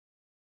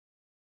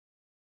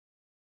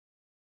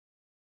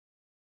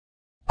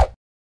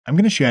I'm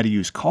going to show you how to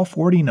use call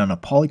forwarding on a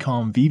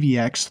Polycom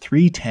VVX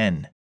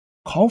 310.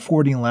 Call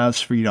forwarding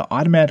allows for you to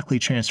automatically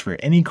transfer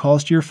any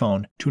calls to your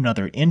phone to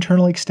another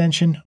internal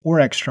extension or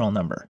external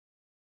number.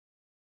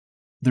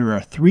 There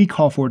are 3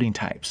 call forwarding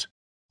types: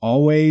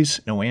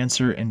 always, no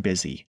answer, and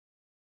busy.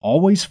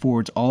 Always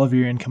forwards all of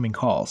your incoming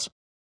calls.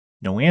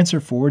 No answer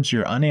forwards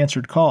your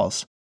unanswered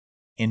calls.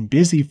 And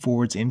busy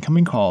forwards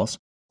incoming calls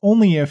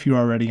only if you're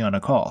already on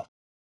a call.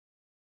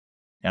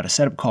 Now to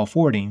set up call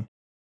forwarding,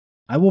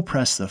 I will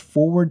press the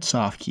forward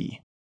soft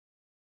key.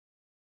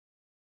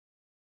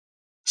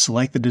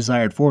 Select the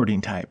desired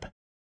forwarding type.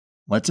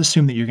 Let's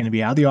assume that you're going to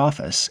be out of the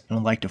office and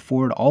would like to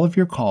forward all of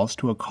your calls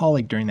to a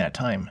colleague during that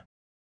time.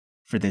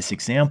 For this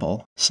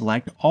example,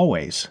 select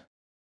Always.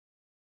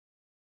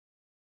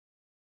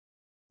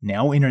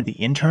 Now enter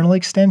the internal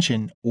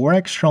extension or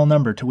external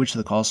number to which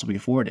the calls will be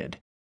forwarded.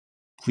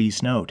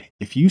 Please note,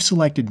 if you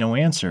selected No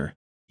Answer,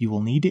 you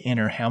will need to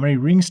enter how many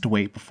rings to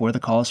wait before the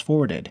call is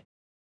forwarded.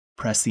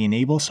 Press the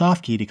Enable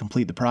soft key to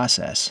complete the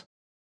process.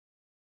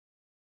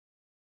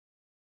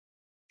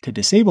 To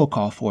disable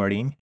call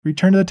forwarding,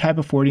 return to the type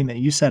of forwarding that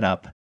you set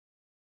up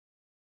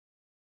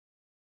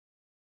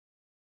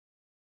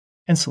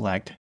and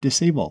select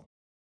Disable.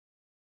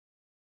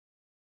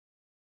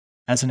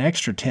 As an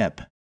extra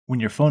tip, when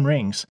your phone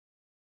rings,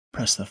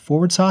 press the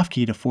forward soft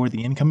key to forward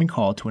the incoming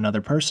call to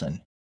another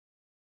person.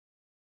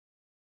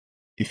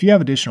 If you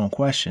have additional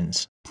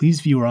questions,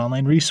 please view our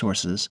online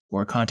resources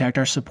or contact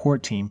our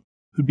support team,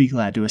 who'd be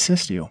glad to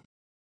assist you.